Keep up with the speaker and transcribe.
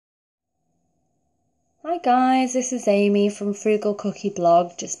Hi guys, this is Amy from Frugal Cookie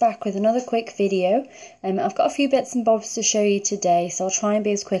Blog, just back with another quick video. I've got a few bits and bobs to show you today, so I'll try and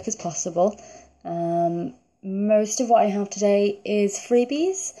be as quick as possible. Most of what I have today is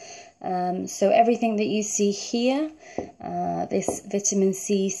freebies, so everything that you see here, this vitamin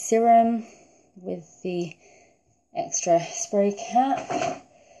C serum with the extra spray cap,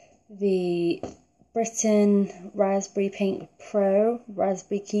 the Britain Raspberry Pink Pro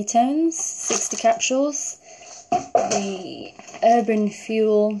Raspberry Ketones, 60 capsules, the Urban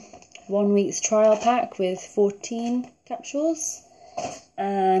Fuel 1 week's trial pack with 14 capsules,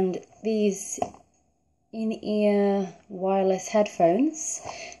 and these in-ear wireless headphones.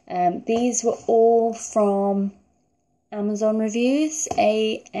 These were all from Amazon reviews,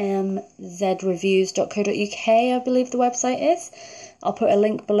 amzreviews.co.uk, I believe the website is. I'll put a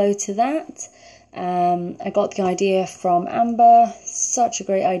link below to that. I got the idea from Amber, such a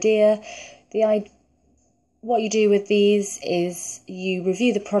great idea. What you do with these is you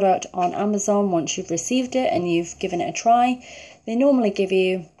review the product on Amazon once you've received it and you've given it a try. They normally give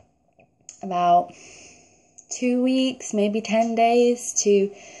you about 2 weeks, maybe 10 days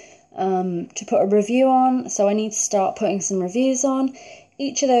to put a review on, so I need to start putting some reviews on.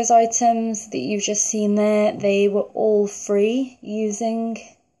 Each of those items that you've just seen there, they were all free using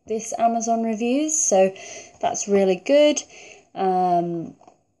this Amazon reviews, so that's really good.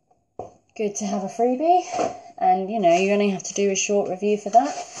 Good to have a freebie, and you know, you only have to do a short review for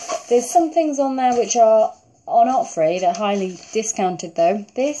that. There's some things on there which are not free, they're highly discounted though.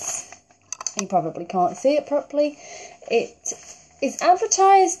 This, you probably can't see it properly, it is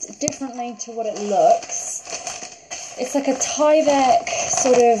advertised differently to what it looks. It's like a Tyvek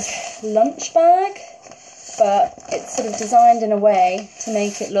sort of lunch bag, but it's sort of designed in a way to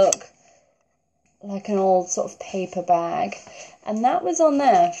make it look like an old sort of paper bag. And that was on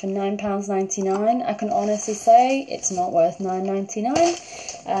there for £9.99. I can honestly say it's not worth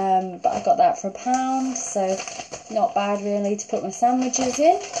 £9.99, but I got that for £1, so not bad really to put my sandwiches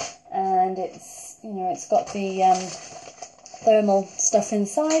in. And it's, you know, it's got the thermal stuff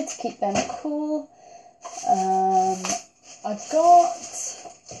inside to keep them cool. I got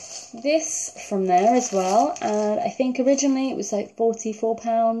this from there as well, and I think originally it was like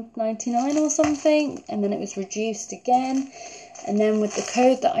 £44.99 or something, and then it was reduced again, and then with the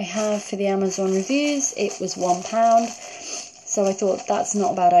code that I have for the Amazon reviews it was £1. So I thought that's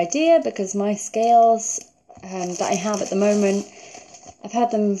not a bad idea, because my scales that I have at the moment, I've had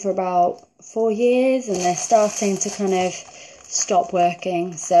them for about 4 years and they're starting to kind of stop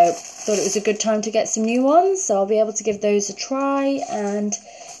working, so thought it was a good time to get some new ones, so I'll be able to give those a try and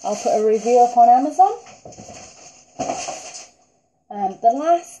I'll put a review up on Amazon. The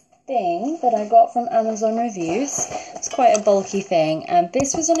last thing that I got from Amazon reviews, it's quite a bulky thing, and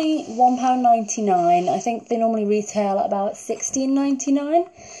this was only £1.99. I think they normally retail at about £16.99,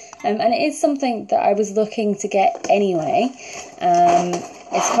 and it is something that I was looking to get anyway.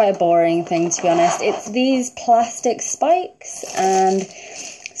 It's quite a boring thing, to be honest. It's these plastic spikes and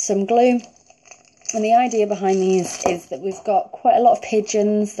some glue. And the idea behind these is that we've got quite a lot of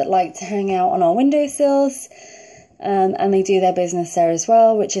pigeons that like to hang out on our windowsills, and they do their business there as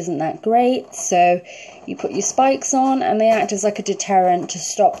well, which isn't that great. So you put your spikes on and they act as like a deterrent to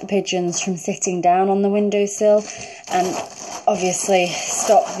stop the pigeons from sitting down on the windowsill, and obviously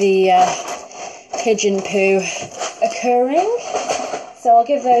stop the pigeon poo occurring. So I'll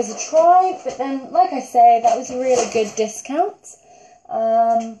give those a try, but then, like I say, that was a really good discount.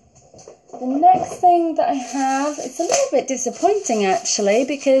 The next thing that I have, it's a little bit disappointing actually,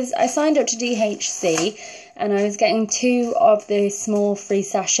 because I signed up to DHC and I was getting 2 of the small free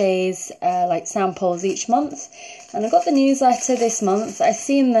sachets, like samples each month, and I got the newsletter this month. I've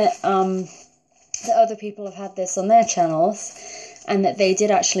seen that other people have had this on their channels and that they did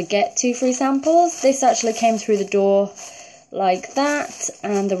actually get 2 free samples. This actually came through the door like that,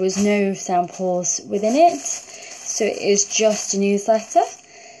 and there was no samples within it, so it is just a newsletter.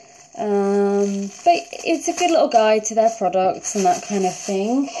 But it's a good little guide to their products and that kind of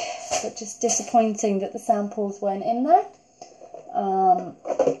thing, but just disappointing that the samples weren't in there.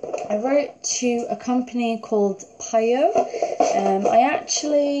 I wrote to a company called Pio. I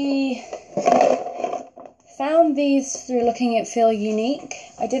actually found these through looking at Feel Unique.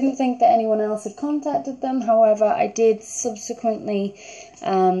 I didn't think that anyone else had contacted them, however I did subsequently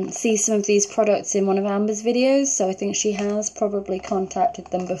see some of these products in one of Amber's videos, so I think she has probably contacted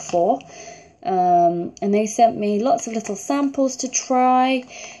them before. And they sent me lots of little samples to try.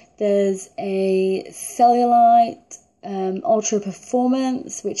 There's a cellulite Ultra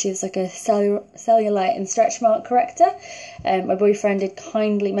Performance, which is like a cellulite and stretch mark corrector. My boyfriend did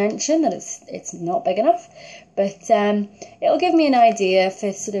kindly mention that it's not big enough, but it'll give me an idea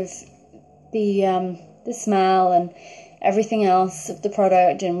for sort of the smell and everything else of the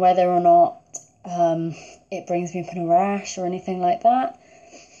product, and whether or not it brings me up in a rash or anything like that.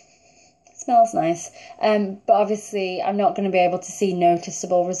 It smells nice, but obviously I'm not going to be able to see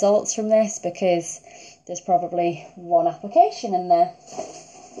noticeable results from this because there's probably one application in there.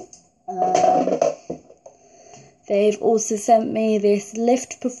 They've also sent me this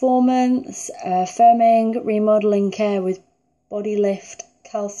Lift Performance Firming Remodeling Care with Body Lift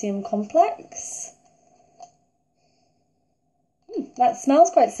Calcium Complex. That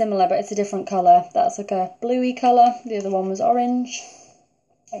smells quite similar, but it's a different colour. That's like a bluey colour. The other one was orange.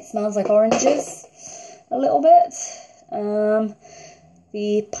 It smells like oranges a little bit.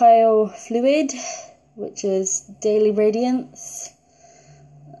 The Pio Fluid, which is Daily Radiance.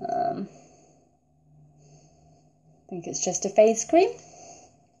 I think it's just a face cream.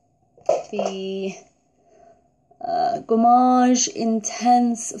 The Gommage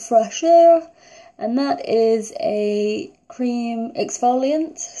Intense Fresh Air, and that is a cream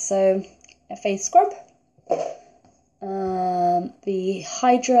exfoliant, so a face scrub. The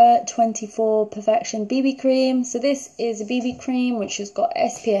Hydra 24 Perfection BB Cream. So this is a BB cream which has got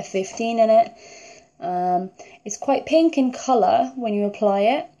SPF 15 in it. It's quite pink in colour when you apply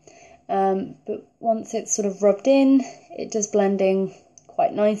it, but once it's sort of rubbed in, it does blend in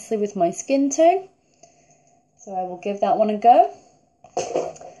quite nicely with my skin too. So I will give that one a go.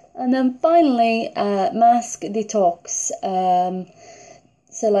 And then finally, Mask Detox.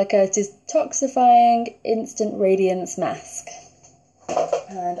 So like a detoxifying instant radiance mask.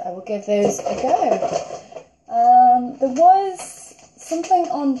 And I will give those a go. There was something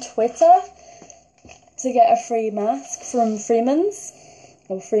on Twitter to get a free mask from Freeman.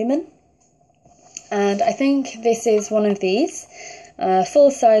 And I think this is one of these.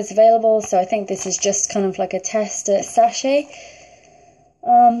 Full size available, so I think this is just kind of like a tester sachet.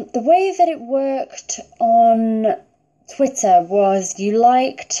 The way that it worked on Twitter was you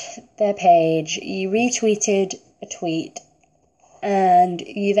liked their page, you retweeted a tweet, and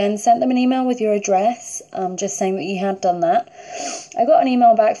you then sent them an email with your address, just saying that you had done that. I got an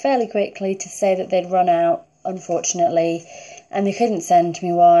email back fairly quickly to say that they'd run out, unfortunately, and they couldn't send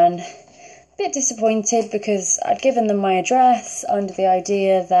me one. Bit disappointed because I'd given them my address under the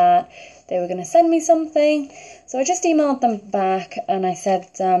idea that they were going to send me something. So I just emailed them back and I said,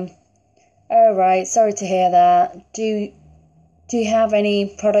 oh right, sorry to hear that. Do you have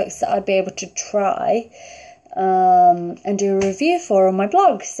any products that I'd be able to try and do a review for on my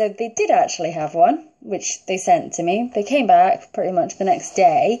blog? So they did actually have one, which they sent to me. They came back pretty much the next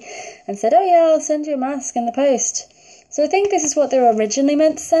day and said, oh yeah, I'll send you a mask in the post. So I think this is what they were originally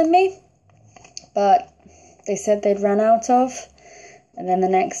meant to send me, but they said they'd run out of. And then the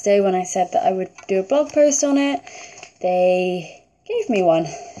next day when I said that I would do a blog post on it, they gave me one.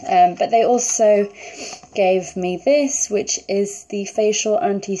 But they also gave me this, which is the Facial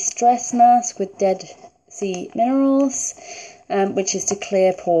Anti-Stress Mask with Dead Sea Minerals, which is to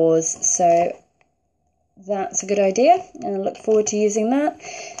clear pores. So that's a good idea, and I look forward to using that.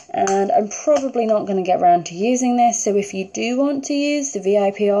 And I'm probably not going to get around to using this, so if you do want to use the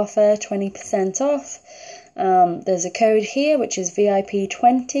VIP offer, 20% off, there's a code here which is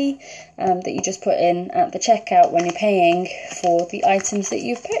VIP20 that you just put in at the checkout when you're paying for the items that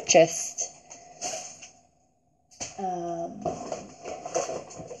you've purchased.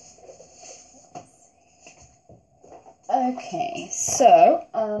 Okay, so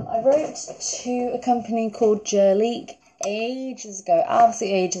I wrote to a company called Jurleek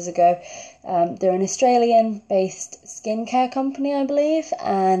absolutely ages ago. They're an Australian-based skincare company, I believe,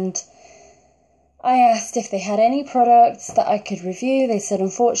 and I asked if they had any products that I could review. They said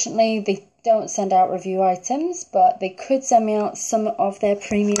unfortunately they don't send out review items, but they could send me out some of their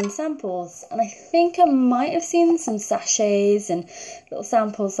premium samples. And I think I might have seen some sachets and little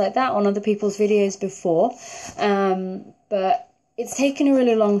samples like that on other people's videos before. But it's taken a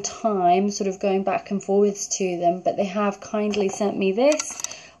really long time sort of going back and forwards to them, but they have kindly sent me this.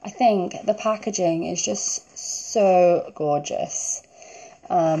 I think the packaging is just so gorgeous.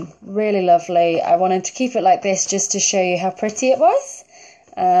 Really lovely. I wanted to keep it like this just to show you how pretty it was.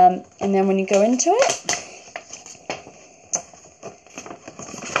 And then when you go into it,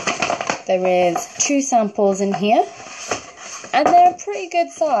 there is 2 samples in here, and they're a pretty good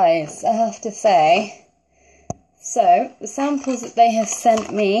size, I have to say. So the samples that they have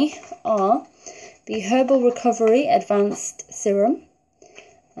sent me are the Herbal Recovery Advanced Serum,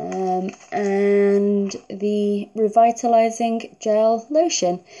 and the revitalizing gel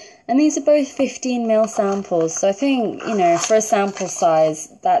lotion, and these are both 15 ml samples, so I think, you know, for a sample size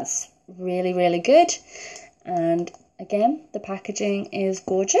that's really good. And again, the packaging is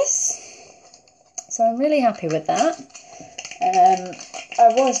gorgeous, so I'm really happy with that.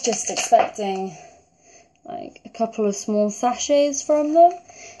 I was just expecting like a couple of small sachets from them,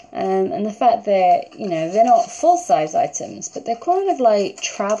 and the fact that, you know, they're not full-size items, but they're kind of like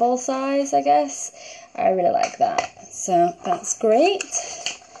travel size, I guess. I really like that, so that's great.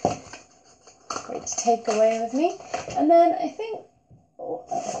 Great to take away with me. And then I think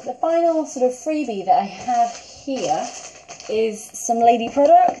the final sort of freebie that I have here is some lady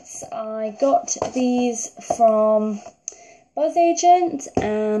products. I got these from Buzz Agent,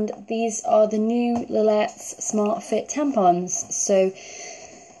 and these are the new Lilette's Smart Fit tampons. So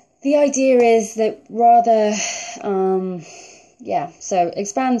the idea is that rather, so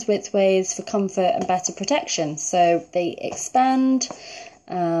expands widthways for comfort and better protection. So they expand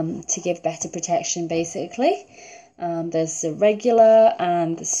to give better protection, basically. There's the regular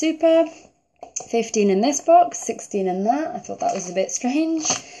and the super. 15 in this box, 16 in that. I thought that was a bit strange.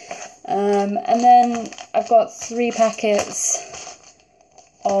 And then I've got 3 packets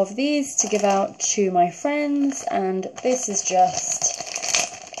of these to give out to my friends, and this is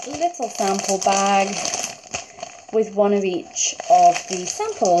just a little sample bag with one of each of the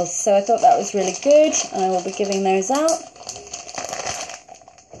samples. So I thought that was really good, and I will be giving those out.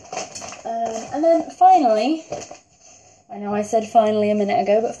 And then finally, I know I said finally a minute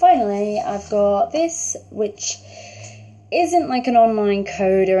ago, but finally I've got this, which isn't like an online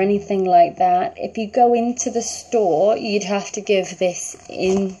code or anything like that. If you go into the store, you'd have to give this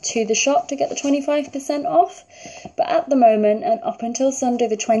into the shop to get the 25% off. But at the moment, and up until Sunday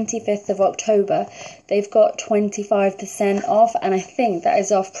the 25th of October, they've got 25% off, and I think that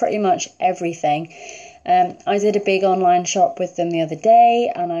is off pretty much everything. I did a big online shop with them the other day,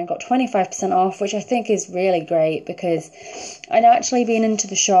 and I got 25% off, which I think is really great, because I'd actually been into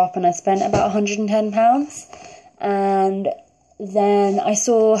the shop and I spent about £110, and then I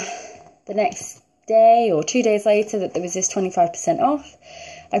saw the next day or 2 days later that there was this 25% off.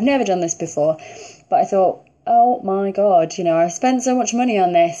 I've never done this before, but I thought, oh my god, you know, I've spent so much money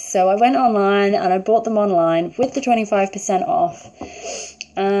on this. So I went online and I bought them online with the 25% off,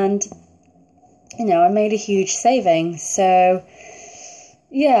 and you know, I made a huge saving. So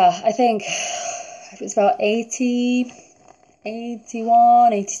yeah, I think it was about 80,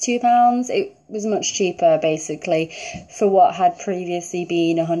 81, 82 pounds. It was much cheaper basically for what had previously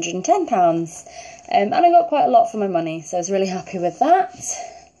been 110 pounds. And I got quite a lot for my money, so I was really happy with that.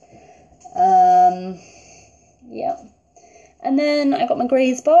 Yeah. And then I got my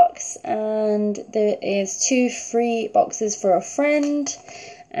Grays box, and there is 2 free boxes for a friend.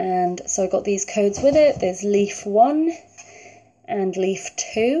 And so I got these codes with it. There's Leaf 1 and Leaf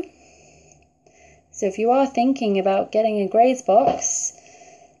 2. So if you are thinking about getting a Grays box,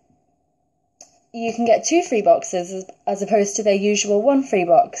 you can get 2 free boxes as opposed to their usual 1 free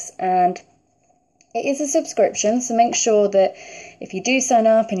box. And it is a subscription, so make sure that if you do sign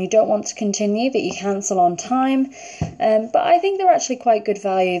up and you don't want to continue, that you cancel on time. But I think they're actually quite good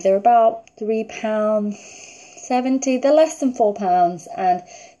value. They're about £3.70. They're less than £4, and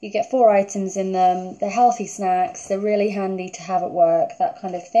you get 4 items in them. They're healthy snacks. They're really handy to have at work, that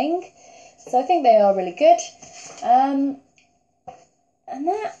kind of thing. So I think they are really good. And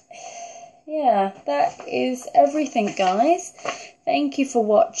that is everything, guys. Thank you for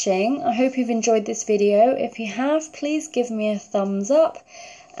watching. I hope you've enjoyed this video. If you have, please give me a thumbs up,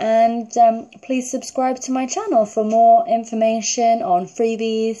 and please subscribe to my channel for more information on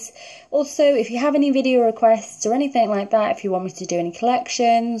freebies. Also, if you have any video requests or anything like that, if you want me to do any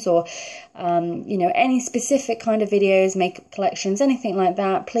collections or you know, any specific kind of videos, makeup collections, anything like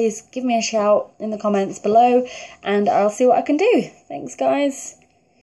that, please give me a shout in the comments below, and I'll see what I can do. Thanks, guys.